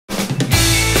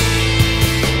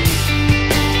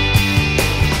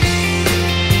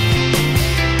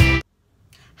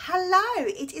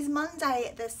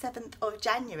Monday the 7th of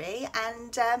January,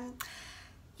 and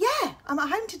yeah, I'm at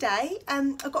home today.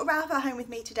 I've got Ralph at home with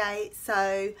me today,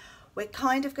 so we're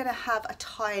kind of going to have a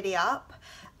tidy up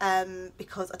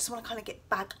because I just want to kind of get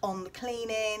back on the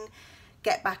cleaning,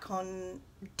 get back on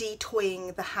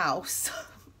de-toying the house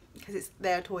because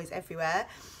there are toys everywhere.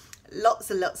 Lots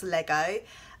and lots of Lego.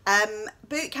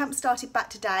 Boot camp started back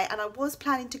today, and I was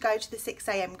planning to go to the 6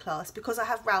 AM class because I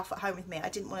have Ralph at home with me. I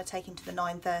didn't want to take him to the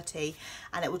 9:30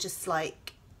 and it would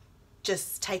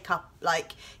just take up,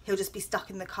 like, he'll just be stuck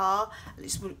in the car. It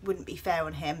just wouldn't be fair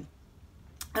on him.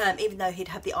 Even though he'd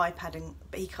have the iPad,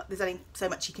 but there's only so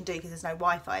much he can do because there's no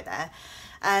Wi-Fi there.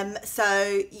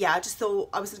 So yeah, I just thought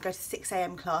I was going to go to 6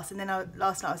 AM class, and then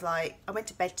last night I was like, I went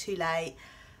to bed too late,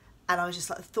 and I was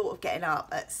just like, the thought of getting up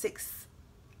at 6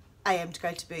 AM to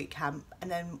go to boot camp,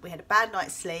 and then we had a bad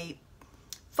night's sleep.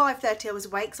 5:30 I was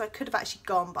awake, so I could have actually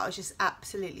gone, but I was just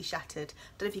absolutely shattered.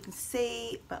 Don't know if you can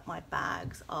see, but my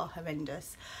bags are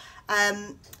horrendous.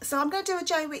 So I'm going to do a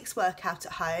Joe Wicks workout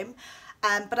at home,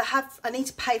 but I need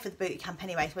to pay for the boot camp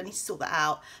anyway, so I need to sort that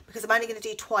out because I'm only going to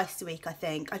do twice a week, I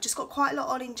think. I just got quite a lot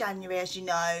on in January, as you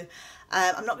know.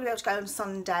 I'm not going to be able to go on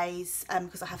Sundays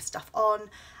because I have stuff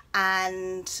on,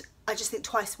 and I just think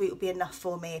twice a week will be enough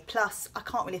for me. Plus, I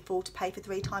can't really afford to pay for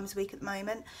 3 times a week at the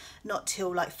moment. Not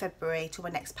till like February, till my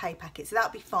next pay packet. So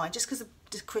that'll be fine, just because of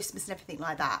just Christmas and everything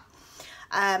like that.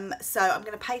 So I'm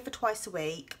going to pay for twice a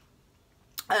week.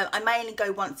 I may only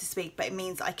go once this week, but it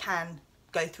means that I can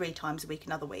go 3 times a week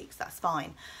in other weeks. That's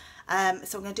fine. So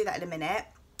I'm going to do that in a minute.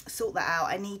 Sort that out.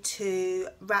 I need to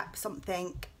wrap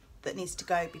something that needs to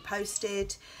go be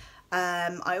posted.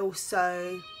 I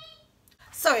also...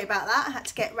 Sorry about that, I had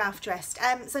to get Ralph dressed.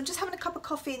 So I'm just having a cup of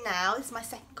coffee now. This is my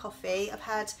second coffee. I've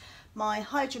had my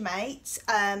Hydramate.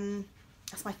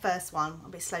 That's my first one. I'm a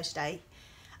bit slow today.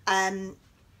 I'm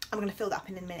going to fill that up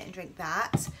in a minute and drink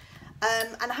that.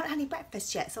 And I haven't had any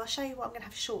breakfast yet, so I'll show you what I'm going to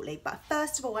have shortly. But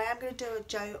first of all, I am going to do a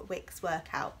Joe Wicks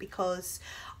workout because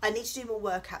I need to do more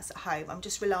workouts at home. I'm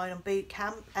just relying on boot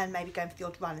camp and maybe going for the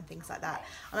odd run and things like that.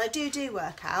 And I do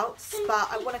workouts, but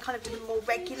I want to kind of do them more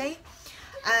regularly.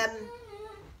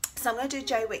 So I'm going to do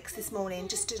Joe Wicks this morning,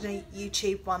 just do a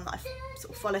YouTube one that I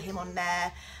sort of follow him on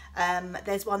there.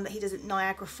 There's one that he does at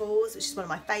Niagara Falls, which is one of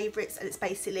my favourites, and it's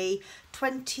basically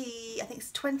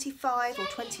 25 or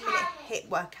 20 minute HIIT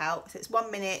workout. So it's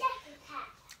 1 minute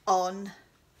on,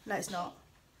 no it's not,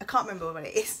 I can't remember what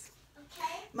it is.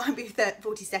 It might be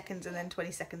 40 seconds and then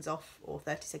 20 seconds off, or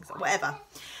 30 seconds off, whatever.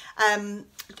 And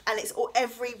it's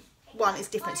every one is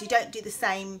different, so you don't do the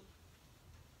same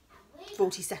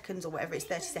 40 seconds or whatever, it's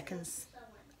 30 seconds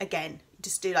again.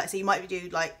 Just do like, so you might do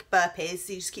like burpees,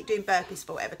 so you just keep doing burpees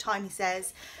for whatever time he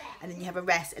says, and then you have a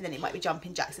rest, and then it might be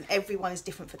jumping jacks, and everyone is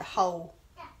different for the whole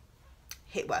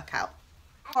HIIT workout.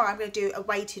 Or I'm going to do a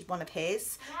weighted one of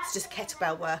his, it's just a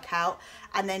kettlebell workout,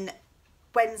 and then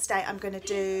Wednesday I'm going to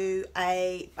do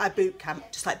a boot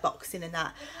camp, just like boxing and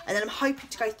that, and then I'm hoping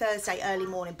to go Thursday early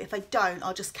morning, but if I don't,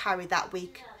 I'll just carry that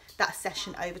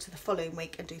session over to the following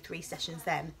week and do 3 sessions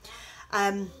then.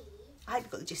 I hope you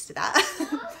got the gist of that.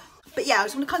 But yeah, I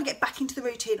just want to kind of get back into the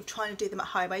routine of trying to do them at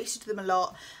home. I used to do them a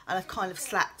lot, and I've kind of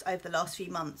slacked over the last few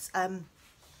months.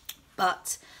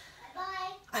 But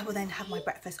I will then have my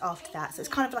breakfast after that. So it's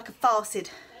kind of like a fasted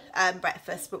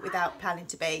breakfast, but without planning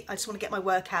to be. I just want to get my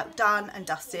workout done and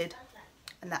dusted,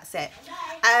 and that's it.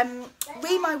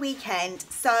 My weekend.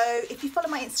 So if you follow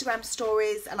my Instagram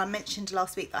stories, and I mentioned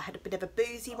last week that I had a bit of a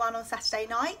boozy one on Saturday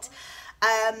night.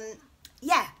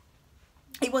 Yeah,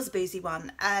 it was a boozy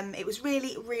one. It was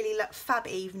really fab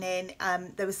evening.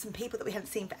 There was some people that we hadn't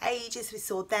seen for ages. We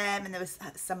saw them, and there was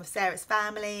some of Sarah's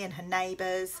family and her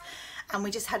neighbours, and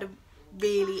we just had a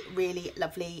really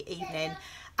lovely evening,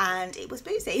 and it was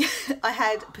boozy. I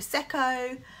had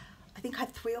Prosecco, I think I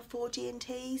had 3 or 4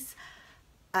 G&Ts,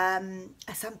 a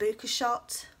Sambuca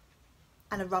shot,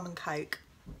 and a rum and coke,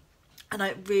 and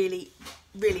I really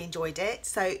enjoyed it.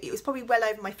 So it was probably well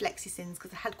over my flexi sins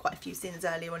because I had quite a few sins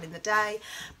earlier on in the day,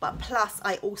 but plus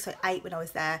I also ate when I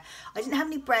was there. I didn't have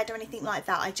any bread or anything like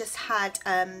that. I just had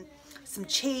some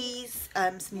cheese,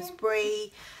 some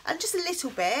brie, and just a little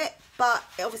bit, but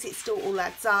obviously it still all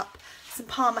adds up. Some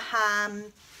Parma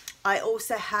ham. I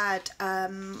also had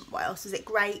what else was it,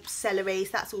 grapes, celery,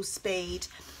 so that's all speed,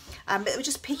 but they were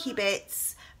just picky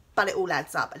bits, but it all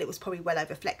adds up, and it was probably well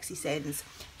over flexi sins.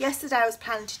 Yesterday I was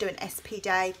planning to do an SP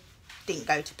day, didn't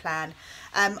go to plan.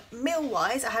 Meal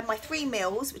wise, I had my 3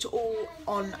 meals, which are all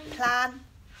on plan,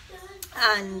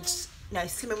 and you know,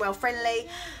 slim and well friendly,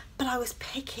 but I was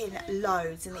picking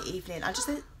loads in the evening. I just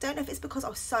don't know if it's because I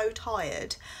was so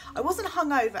tired. I wasn't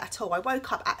hungover at all. I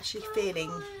woke up actually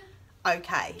feeling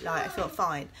okay, like I felt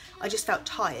fine. I just felt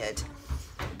tired,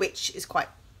 which is quite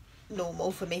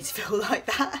normal for me to feel like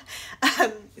that,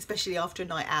 especially after a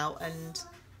night out and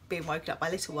being woken up by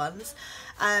little ones.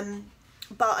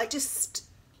 But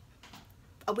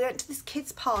we went to this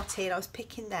kids party and I was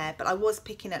picking there, but I was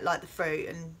picking at like the fruit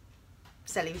and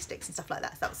celery sticks and stuff like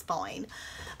that, so that was fine.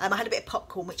 I had a bit of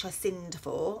popcorn, which I sinned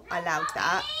for. I allowed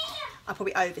that. I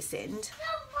probably over sinned.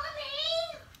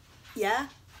 Yeah?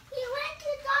 We went to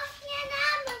Dorothy and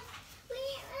Emma's. We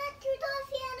went to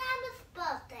Dorothy and Emma's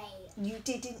birthday. You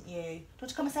did, didn't you? Do you want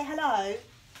to come and say hello?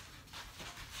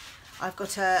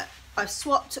 I've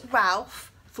swapped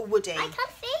Ralph for Woody. I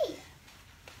can't see.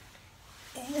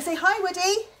 Say hi,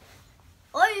 Woody.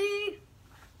 Oi.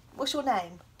 What's your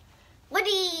name?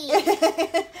 Woody.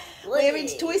 We're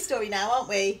into Toy Story now, aren't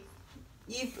we?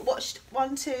 You've watched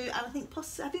 1, 2, and I think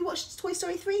have you watched Toy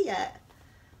Story 3 yet?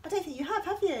 I don't think you have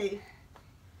you?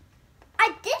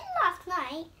 I did last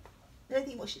night. I don't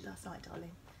think you watched it last night,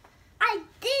 darling. I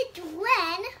did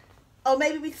when? Oh,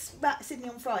 maybe with Sydney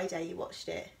on Friday you watched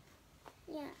it.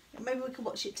 Yeah. Maybe we can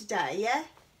watch it today, yeah?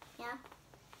 Yeah.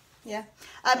 Yeah.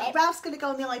 Ralph's going to go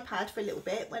on the iPad for a little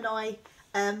bit when I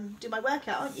do my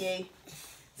workout, aren't you?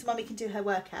 So Mummy can do her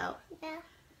workout. Yeah.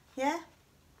 Yeah?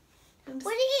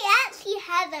 Woody actually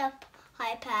has an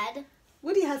iPad.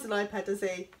 Woody has an iPad, does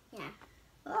he? Yeah.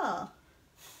 Oh.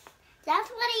 That's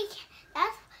why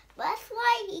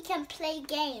he can play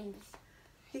games.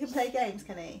 He can play games,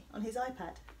 can he? On his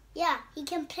iPad? Yeah, he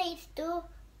can play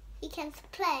He can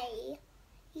play.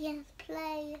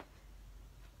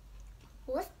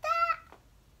 What's that?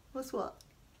 What's what?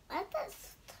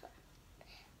 What's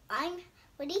that?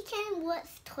 Woody can watch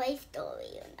Toy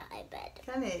Story on the iPad.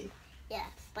 Can he? Yeah,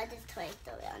 but there's Toy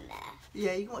Story on there.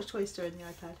 Yeah, you can watch Toy Story on the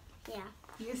iPad. Yeah.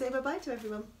 You can say bye-bye to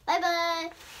everyone.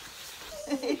 Bye-bye.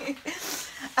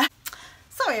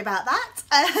 Sorry about that.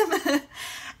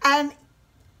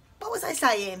 What was I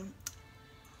saying?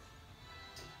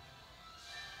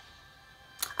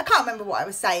 I can't remember what I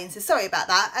was saying, so sorry about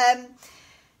that.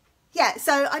 Yeah,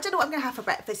 so I don't know what I'm going to have for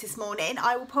breakfast this morning.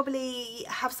 I will probably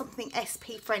have something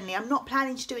SP friendly. I'm not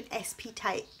planning to do an SP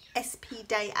day as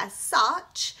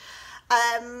such.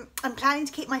 I'm planning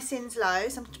to keep my sins low,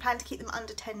 so I'm planning to keep them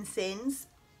under 10 sins.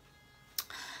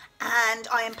 And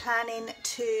I am planning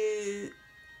to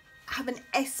have an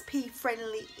SP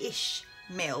friendly-ish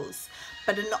meals,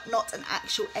 but not an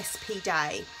actual SP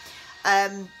day.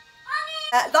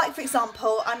 Like for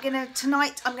example,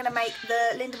 tonight I'm gonna make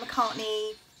the Linda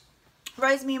McCartney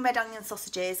rosemary and red onion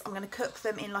sausages. I'm gonna cook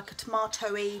them in like a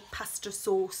tomatoey pasta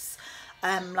sauce,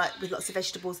 like with lots of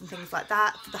vegetables and things like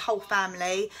that for the whole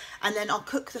family. And then I'll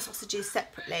cook the sausages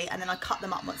separately, and then I cut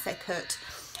them up once they're cooked,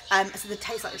 so they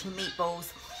taste like little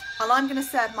meatballs. And I'm gonna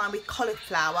serve mine with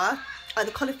cauliflower.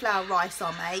 Either cauliflower rice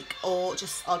I'll make, or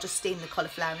I'll just steam the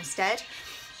cauliflower instead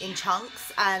in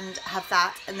chunks and have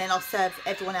that, and then I'll serve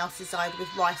everyone else's either with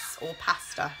rice or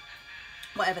pasta,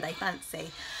 whatever they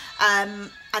fancy. And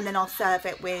then I'll serve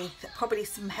it with probably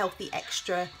some healthy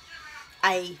extra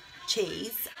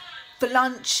cheese. For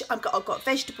lunch I've got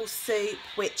vegetable soup,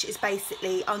 which is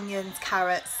basically onions,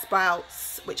 carrots,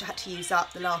 sprouts, which I had to use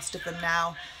up the last of them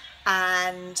now,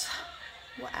 and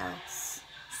what else?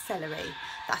 Celery.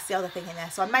 That's the other thing in there.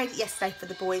 So I made it yesterday for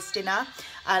the boys' dinner,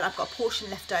 and I've got a portion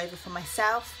left over for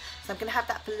myself, so I'm going to have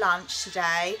that for lunch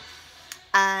today.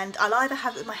 And I'll either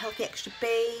have it with my healthy extra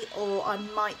B, or I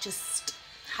might just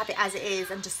have it as it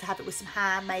is and just have it with some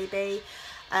ham maybe,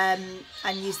 and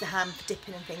use the ham for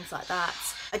dipping and things like that.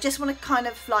 I just want to kind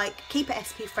of like keep it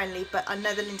SP friendly, but I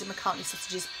know the Linda McCartney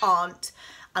sausages aren't,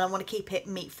 and I want to keep it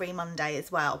meat free Monday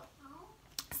as well.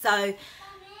 So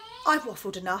I've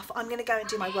waffled enough. I'm going to go and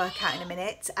do my workout in a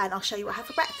minute, and I'll show you what I have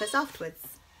for breakfast afterwards.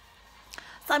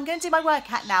 So I'm going to do my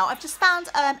workout now. I've just found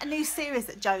a new series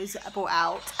that Joe's brought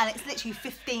out, and it's literally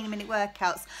 15-minute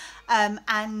workouts,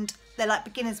 and they're like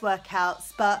beginners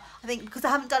workouts, but I think because I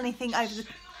haven't done anything over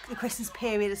the Christmas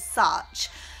period as such,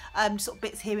 sort of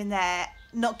bits here and there,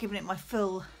 not giving it my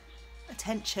full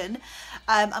attention,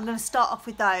 I'm going to start off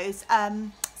with those.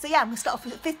 So yeah, I'm going to start off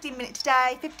with a 15-minute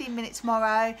today, 15-minute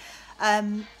tomorrow,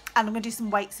 and I'm going to do some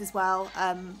weights as well,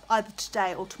 either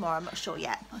today or tomorrow, I'm not sure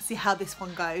yet. I'll see how this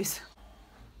one goes.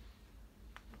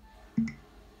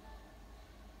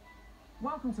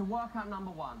 Welcome to workout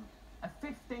number 1, a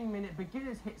 15-minute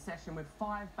beginner's HIIT session with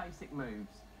 5 basic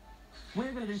moves.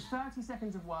 We're going to do 30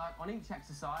 seconds of work on each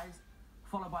exercise,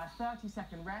 followed by a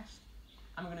 30-second rest,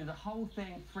 and we're going to do the whole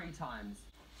thing 3 times.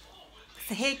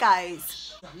 So here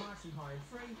goes. Nice and high in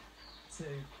 3,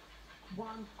 2,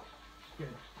 1,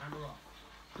 good, and we're off.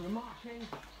 So we're marching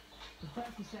for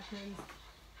 30 seconds,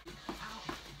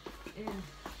 out, in,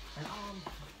 and arms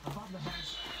above the head,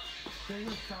 doing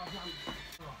a star jump.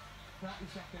 30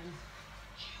 seconds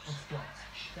of squats.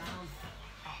 Down,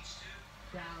 up,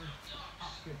 down,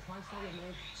 up. Good. Try and stay with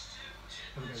me.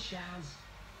 Here we go. Down,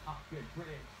 up. Good.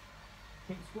 Brilliant.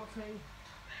 Keep squatting.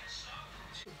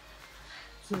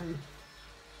 2,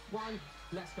 1.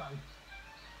 Let's go.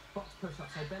 Box push-up.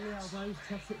 So bend the elbows,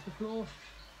 chest hits the floor,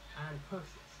 and push.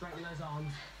 Straighten those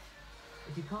arms.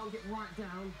 If you can't get right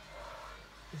down,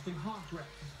 just do half reps.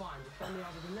 It's fine. Just bend the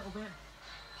elbows a little bit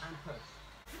and push.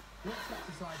 Next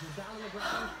exercise, we're down on the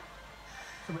ground.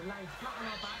 So we're laying flat on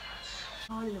our back.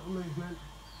 Tiny little movement.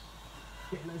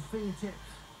 Getting those fingertips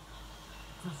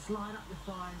to slide up your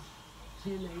thighs to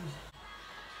your knees.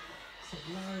 Sit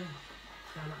low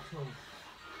down that tool.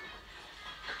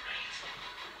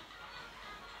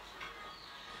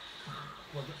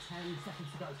 We'll get 10 seconds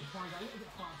to go, so try and go a little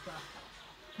bit faster.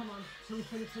 Come on, shall we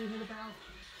finish using the bell?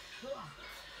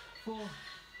 4,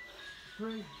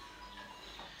 3,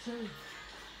 2, 1,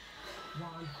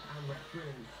 and rest.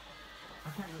 Brilliant.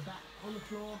 Okay, we're back on the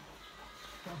floor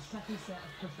for our second set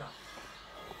of push-ups.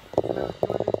 Now, if you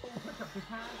want to do full push-ups, you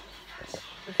can.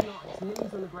 If not, it's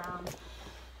knees on the ground,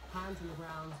 hands on the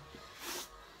ground.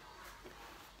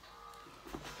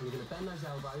 And you're going to bend those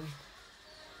elbows,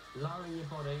 lowering your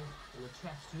body and your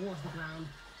chest towards the ground.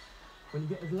 When you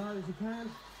get as low as you can,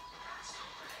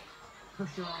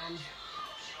 push your arms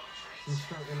and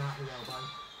straighten out the elbow.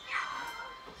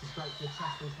 Straight to your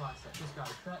chest and tricep. Just go,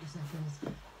 30 seconds.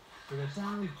 We go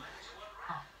down,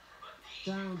 up,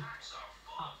 down,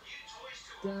 up,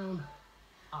 down,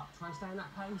 up. Try and stay in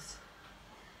that pace.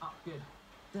 Up, good.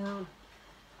 Down,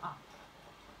 up,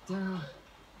 down,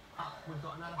 up. We've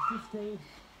got another 15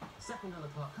 seconds on the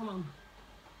clock. Come on.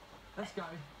 Let's go.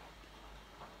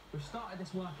 We've started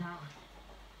this workout.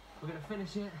 We're going to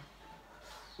finish it.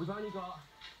 We've only got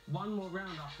one more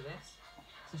round after this.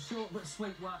 It's a short but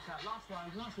sweet workout. Last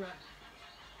one, last rep.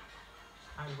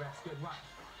 And rest. Good. Right.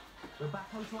 We're back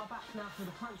onto our backs now for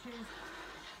the crunches.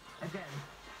 Again.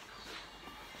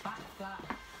 Back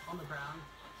flat on the ground.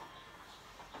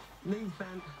 Knees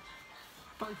bent.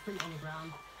 Both feet on the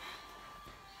ground.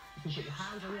 You can put your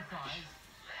hands on your thighs.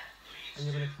 And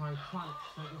you're going to try and crunch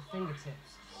so that your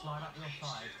fingertips slide up your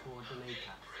thighs towards the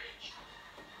kneecaps.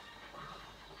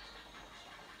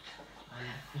 And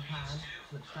if you can,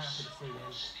 look straight up at the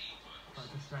ceiling, try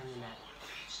to strain your neck.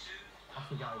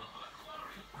 Off we go.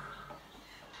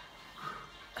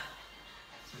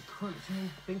 So crunching,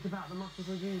 think about the muscles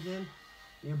we're using,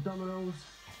 the abdominals,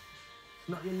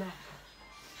 not your neck.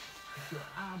 It's your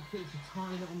abs, it's a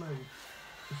tiny little move.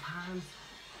 Just hands,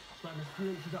 slide a few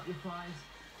inches up your thighs,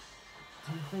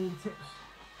 to your fingertips,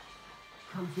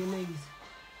 come to your knees.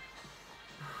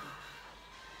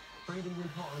 Breathing is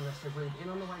important, so breathe in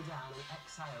on the way down and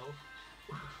exhale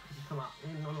as you come up.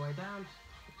 In on the way down,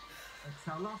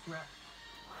 exhale, last rep.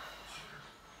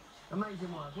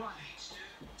 Amazing work. Right,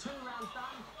 2 rounds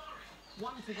done,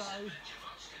 1 to go.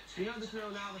 You know the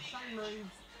drill now, the same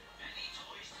moves.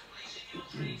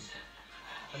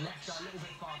 And let's go a little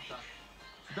bit faster.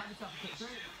 Grab yourself a quick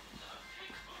drink.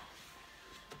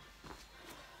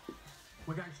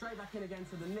 We're going straight back in again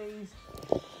to the knees.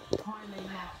 High knee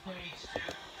mark here.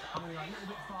 I'm going to go a little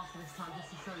bit faster this time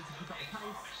just to show you to pick up the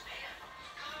pace.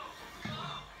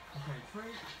 Okay,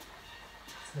 3,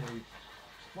 2,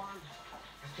 1.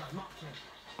 Let's go, march it.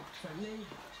 So knee,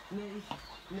 knee,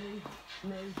 knee,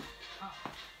 knee, up,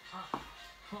 up,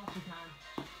 fast as you can.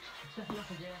 Stepping up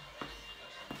a gear.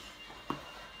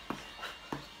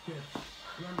 Good.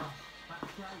 Remember, back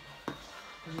straight.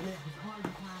 Bring your knee up as high as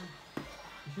you can.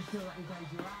 You should feel that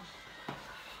engage your abs.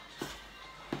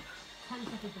 10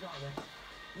 seconds to go on this.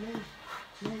 Knee,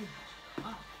 knee,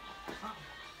 up, up,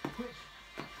 quick.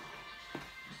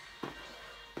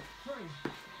 3,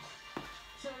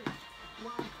 2,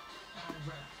 1, and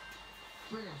rest.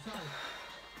 Brilliant. So,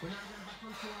 we're now going back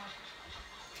onto our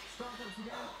start jumps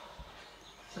again.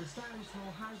 So standing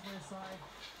tall, hands by your side,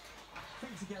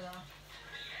 feet together.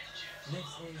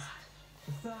 This is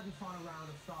the third and final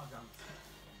round of star jumps.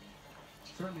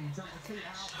 So remember, you jump the feet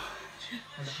out,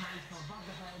 and the hands come above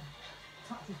the head,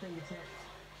 touch your fingertips,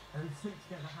 and then feet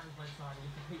together, hands by your side, and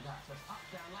you repeat that. So it's up,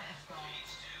 down, like a star,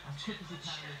 as quick as you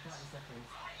can in 30 seconds.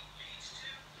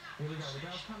 Here we go, the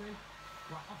bell's coming.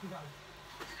 Right, off you go.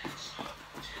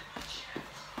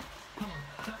 Come on,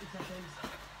 30 seconds.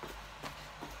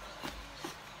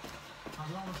 I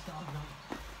love a star jump.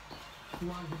 You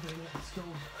want to be doing it at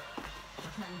school.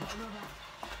 Okay, we've got another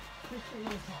 15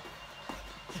 on the top.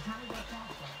 So can you go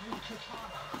faster? Can you push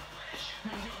harder?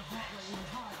 Can you get the heart rate even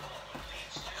higher?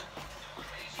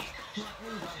 Right,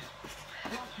 here we go.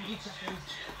 Last 50 seconds.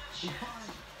 In 5,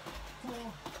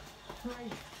 4, 3,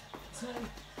 2,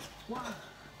 1,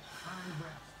 and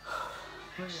rest.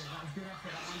 Brilliant, that was good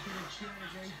effort, that one. Good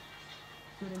energy,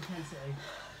 good intensity.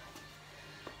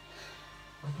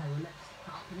 Okay, well next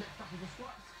up is the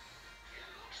squats.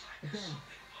 Again,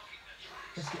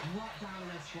 let's get right down on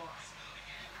those squats.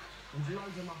 There's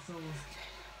loads of muscles,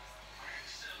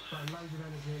 but loads of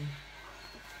energy.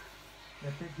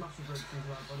 They're big muscle groups as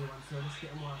well, body ones, so let's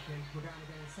get them working. We're going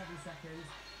again in 7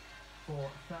 seconds for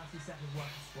 30 seconds worth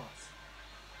of squats.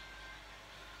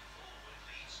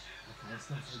 Okay, let's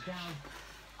go. So down,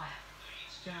 up,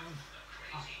 down,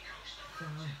 up,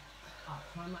 down, up.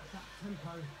 Try and match that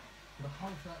tempo for the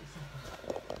whole 30 seconds.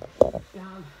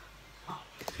 Down, up,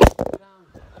 down,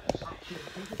 up. Good.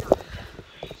 Keep it going.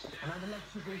 I know the legs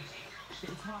should be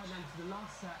getting tired now to the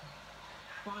last set.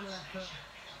 Final effort.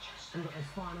 We've got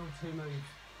those final 2 moves.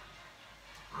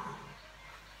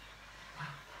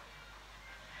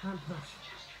 And push.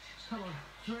 Come on.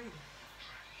 3,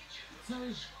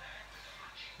 2,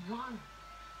 1.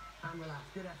 And relax.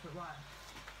 Good effort. Right.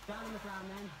 Down on the ground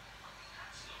then.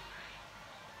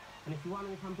 And if you're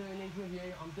wondering if I'm doing these with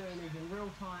you, I'm doing these in real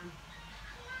time.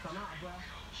 So I'm out of breath.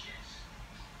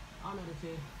 I'm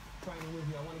edited. Training with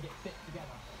you. I want to get fit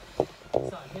together.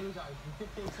 So here we go. In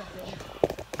 15 seconds.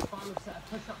 Final set of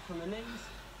push-ups from the knees.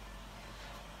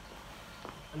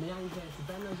 And the aim here is to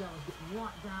bend those elbows, get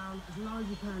right down as low as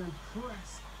you can and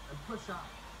press and push up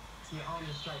so your arms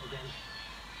are straight again.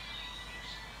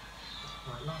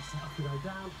 Right, last set, off we go.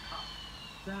 Down, up,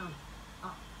 down,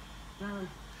 up, down,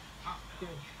 up.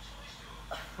 Good.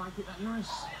 Try and keep that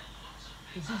nice,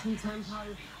 consistent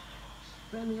tempo.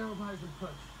 Bend the elbows and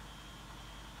push.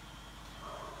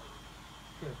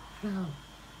 Good. Down,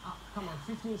 up. Come on,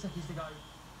 15 seconds to go.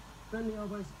 Bend the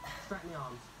elbows, straighten the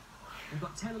arms. We've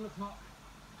got 10 on the clock.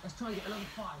 Let's try and get another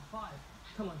 5. 5.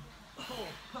 Come on. 4.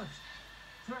 Push.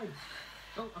 3.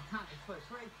 Oh, I counted. 3.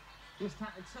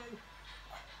 Miscounted.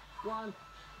 2. 1.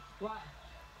 Right.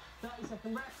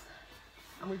 30-second rest.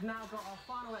 And we've now got our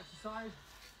final exercise,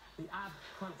 the ab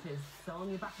crunches. So on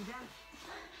your back again.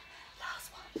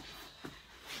 Last one.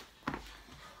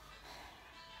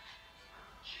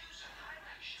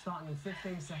 Starting in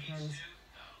 15 seconds.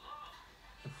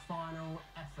 The final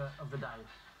effort of the day.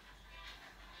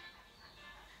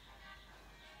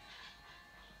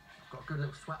 I've got a good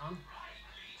little sweat on.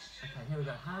 Okay, here we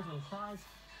go. Hands on thighs.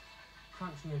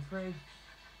 Crunching in 3,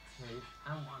 2,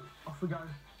 and 1. Off we go.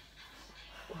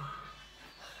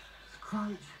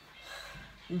 Crunch.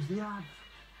 Use the abs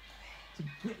to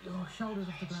get your shoulders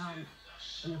off the ground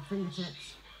and your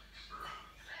fingertips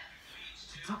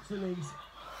to touch the knees.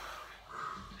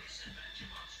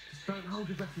 Don't hold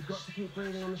your breath, you've got to keep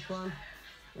breathing on this one.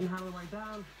 Inhale the way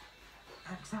down.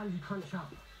 Exhale as you crunch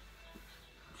up.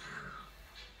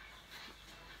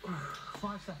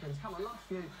 5 seconds. Come on, last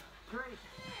few. 3.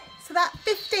 So that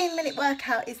 15-minute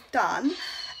workout is done.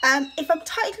 If I'm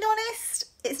totally honest,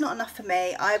 it's not enough for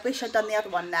me. I wish I'd done the other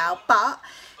one now, but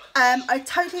I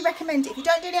totally recommend it. If you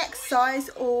don't do any exercise,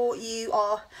 or you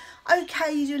are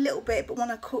okay, you do a little bit but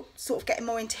want to sort of get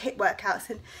more into HIIT workouts,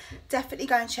 then definitely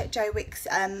go and check Joe Wicks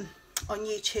on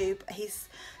YouTube. He's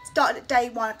started at day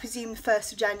 1, I presume the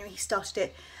 1st of January he started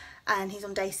it, and he's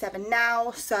on day 7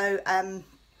 now. So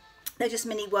they're just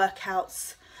mini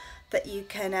workouts that you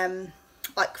can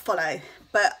like follow,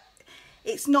 but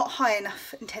it's not high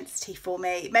enough intensity for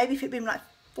me. Maybe if it'd been like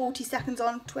 40 seconds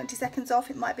on, 20 seconds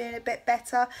off, it might be a bit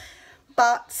better,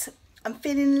 but I'm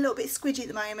feeling a little bit squidgy at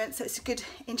the moment, so it's a good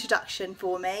introduction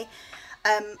for me.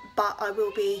 But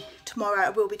tomorrow I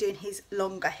will be doing his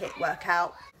longer HIIT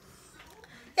workout.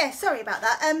 Yeah, sorry about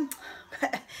that.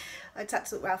 I just had to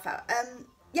sort Ralph out.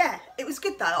 Yeah, it was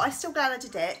good though. I'm still glad I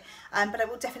did it, but I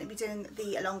will definitely be doing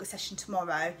the longer session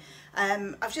tomorrow.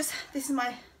 This is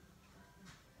my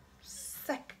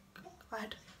second, I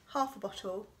had half a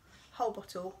bottle, whole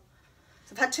bottle.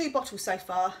 So I've had 2 bottles so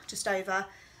far, just over.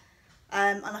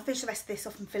 And I'll finish the rest of this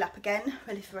off and fill up again,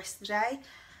 ready for the rest of the day.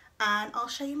 And I'll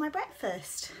show you my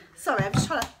breakfast. Sorry, I'm just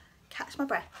trying to catch my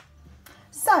breath.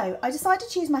 So I decided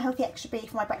to use my Healthy Extra B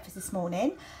for my breakfast this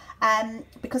morning,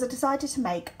 because I decided to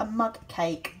make a mug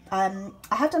cake. I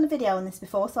have done a video on this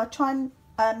before, so I'll try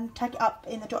and tag it up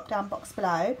in the drop down box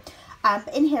below.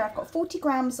 In here I've got 40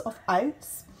 grams of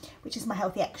oats, which is my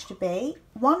Healthy Extra B,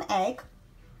 1 egg.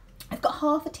 I've got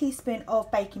half a teaspoon of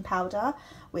baking powder,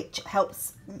 which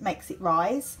makes it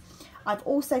rise. I've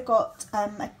also got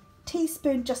a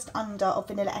teaspoon just under of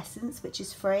vanilla essence, which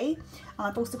is free. And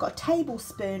I've also got a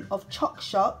tablespoon of choc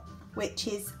shot, which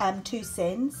is 2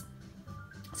 sins.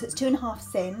 So it's 2.5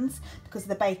 sins because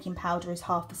the baking powder is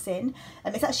half a sin.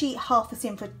 It's actually half a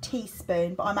sin for a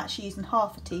teaspoon, but I'm actually using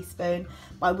half a teaspoon,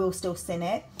 but I will still sin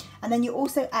it. And then you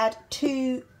also add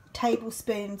 2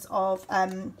 tablespoons of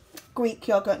Greek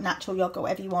yogurt, natural yogurt,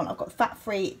 whatever you want. I've got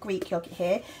fat-free Greek yogurt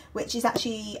here, which is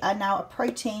actually now a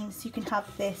protein, so you can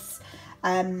have this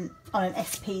on an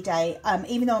SP day.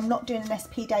 Even though I'm not doing an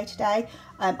SP day today,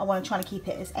 I want to try and keep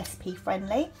it as SP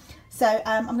friendly. So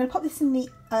I'm going to pop this in the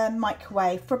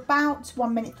microwave for about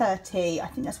 1 minute 30. I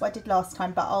think that's what I did last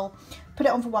time, but I'll put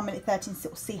it on for 1 minute 30 and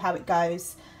sort of see how it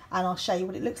goes, and I'll show you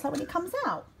what it looks like when it comes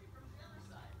out.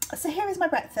 So here is my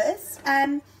breakfast.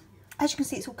 As you can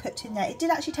see, it's all cooked in there. It did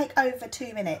actually take over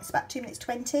 2 minutes, about 2 minutes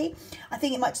 20. I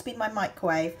think it might just be my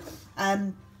microwave.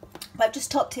 But I've just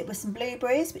topped it with some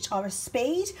blueberries, which are a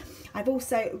speed. I've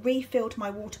also refilled my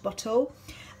water bottle,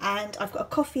 and I've got a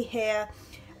coffee here,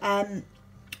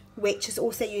 which is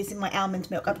also using my almond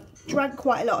milk. I've drank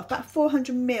quite a lot, about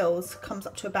 400 mils, comes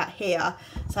up to about here.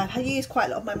 So I've used quite a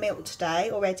lot of my milk today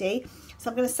already. So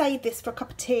I'm going to save this for a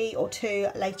cup of tea or 2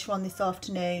 later on this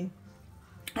afternoon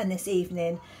and this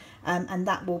evening, and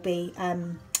that will be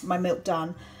my milk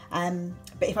done.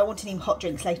 But if I want any hot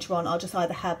drinks later on, I'll just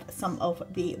either have some of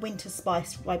the winter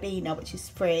spiced Ribena, which is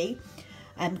free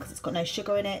because it's got no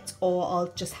sugar in it, or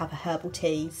I'll just have a herbal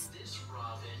teas.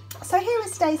 So here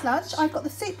is today's lunch. I've got the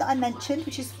soup that I mentioned,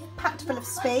 which is packed full of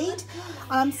speed, and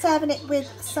I'm serving it with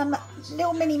some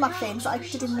little mini muffins that I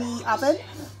did in the oven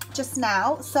just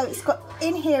now. So it's got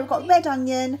in here, we've got red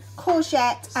onion,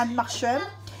 courgette and mushroom.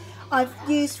 I've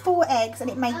used 4 eggs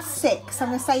and it made 6, so I'm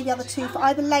going to save the other 2 for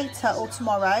either later or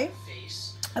tomorrow.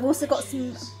 I've also got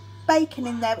some bacon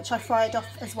in there, which I fried off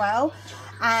as well,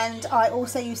 and I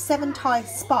also used 7 Thai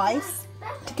spice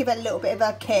to give it a little bit of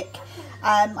a kick.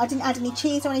 I didn't add any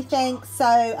cheese or anything,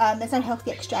 so there's no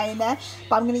healthy extra A in there,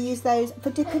 but I'm going to use those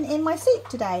for dipping in my soup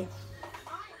today.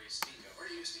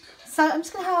 So I'm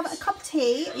just going to have a cup of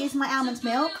tea using my almond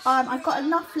milk. I've got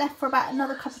enough left for about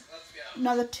another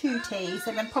 2 teas,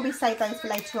 so I'm going to probably save those for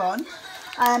later on.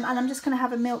 And I'm just going to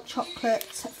have a milk chocolate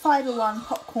Fibre One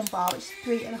popcorn bar, which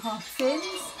is 3.5 sins.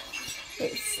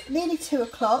 It's nearly 2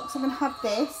 o'clock, so I'm going to have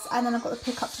this, and then I've got to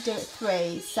pick up to do at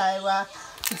 3. So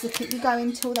this will keep me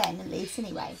going till then, at least,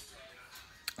 anyway.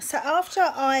 So after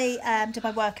I did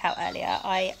my workout earlier,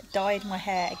 I dyed my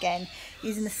hair again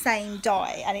using the same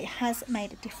dye, and it has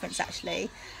made a difference actually.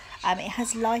 It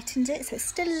has lightened it, so it's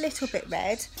still a little bit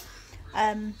red.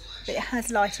 But it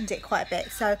has lightened it quite a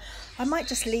bit, so I might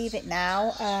just leave it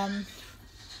now.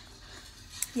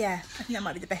 Yeah, I think that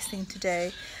might be the best thing to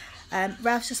do.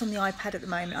 Ralph's just on the iPad at the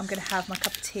moment. I'm going to have my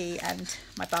cup of tea and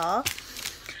my bar.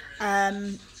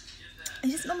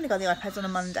 He doesn't normally go on the iPads on a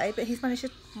Monday, but he's managed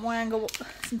to wangle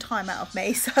some time out of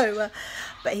me, so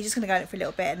but he's just going to go on it for a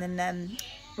little bit, and then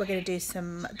we're going to do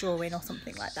some drawing or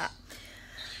something like that.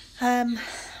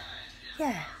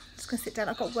 Yeah, just going to sit down.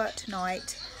 I've got work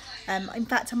tonight. In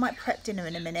fact, I might prep dinner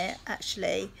in a minute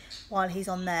actually while he's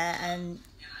on there, and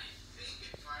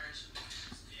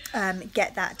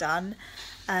get that done,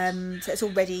 so it's all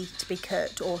ready to be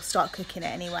cooked, or start cooking it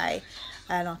anyway,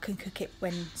 and I can cook it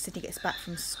when Sydney gets back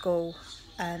from school,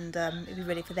 and it'll be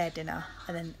ready for their dinner,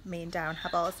 and then me and Darren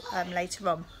have ours later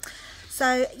on.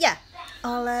 So yeah,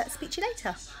 I'll speak to you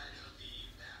later.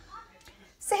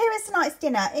 So here is tonight's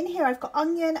dinner. In here I've got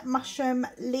onion, mushroom,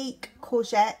 leek,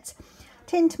 courgette,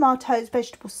 tinned tomatoes,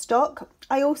 vegetable stock.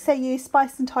 I also use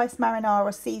spice and Thai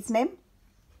marinara seasoning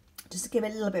just to give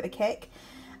it a little bit of a kick,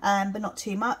 but not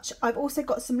too much. I've also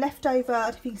got some leftover,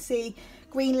 I don't know if you can see,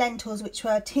 green lentils, which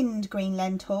were tinned green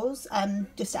lentils,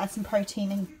 just to add some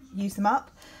protein and use them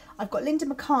up. I've got Linda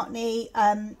McCartney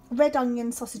red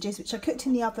onion sausages, which I cooked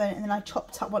in the oven, and then I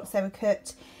chopped up once they were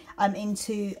cooked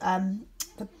into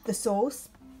the sauce,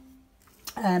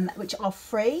 which are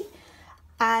free.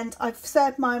 And I've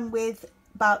served mine with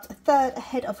about 1/3 a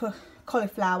head of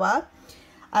cauliflower,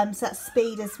 so that's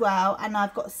speed as well. And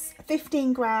I've got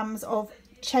 15 grams of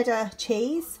cheddar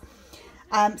cheese,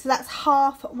 so that's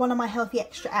half one of my healthy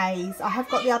extra A's. I have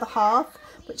got the other half,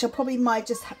 which I probably might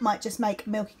just make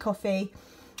milky coffee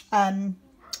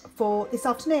for this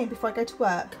afternoon before I go to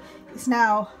work. It's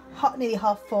now nearly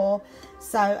 4:30,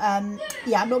 so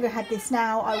yeah, I'm not going to have this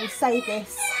now. I will save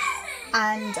this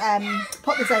and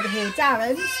pop this over here.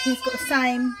 Darren's, he's got the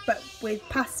same but with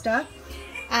pasta,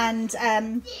 and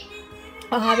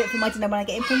I'll have it for my dinner when I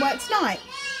get in from work tonight.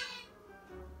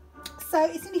 So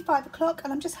it's nearly 5 o'clock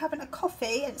and I'm just having a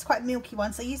coffee, and it's quite a milky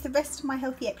one, so I use the rest of my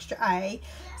healthy extra A.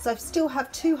 So I still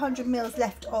have 200 mils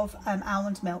left of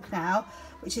almond milk now,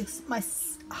 which is my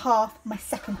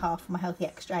second half of my healthy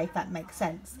extra A, if that makes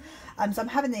sense. So I'm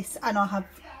having this, and I'll have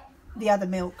the other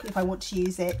milk if I want to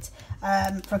use it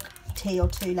for a tea or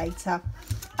two later.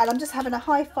 And I'm just having a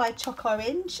Hi-Fi choc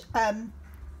orange,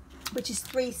 which is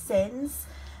 3 sins.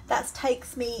 That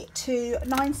takes me to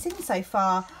 9 sins so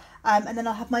far. And then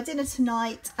I'll have my dinner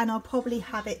tonight, and I'll probably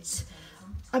have it,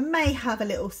 I may have a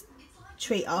little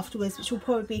treat afterwards, which will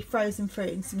probably be frozen fruit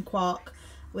and some quark,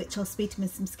 which I'll sweeten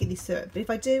with some skinny syrup. But if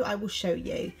I do, I will show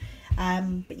you.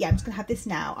 But yeah, I'm just going to have this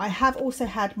now. I have also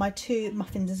had my 2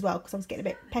 muffins as well, because I was getting a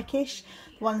bit peckish.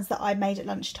 The ones that I made at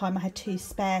lunchtime, I had 2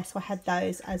 spare, so I had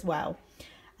those as well.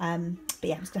 But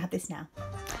yeah, I'm just going to have this now.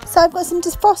 So I've got some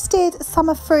defrosted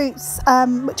summer fruits,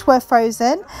 which were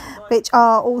frozen, which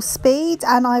are all speed,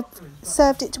 and I've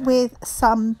served it with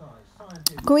some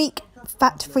Greek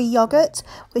fat-free yogurt,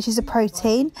 which is a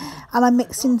protein, and I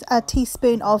mixed in a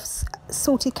teaspoon of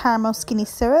salted caramel skinny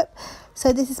syrup.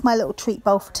 So this is my little treat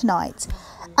bowl for tonight.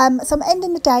 So I'm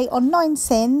ending the day on 9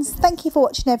 sins. Thank you for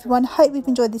watching, everyone. Hope you've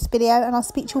enjoyed this video, and I'll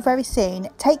speak to you all very soon.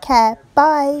 Take care.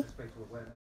 Bye.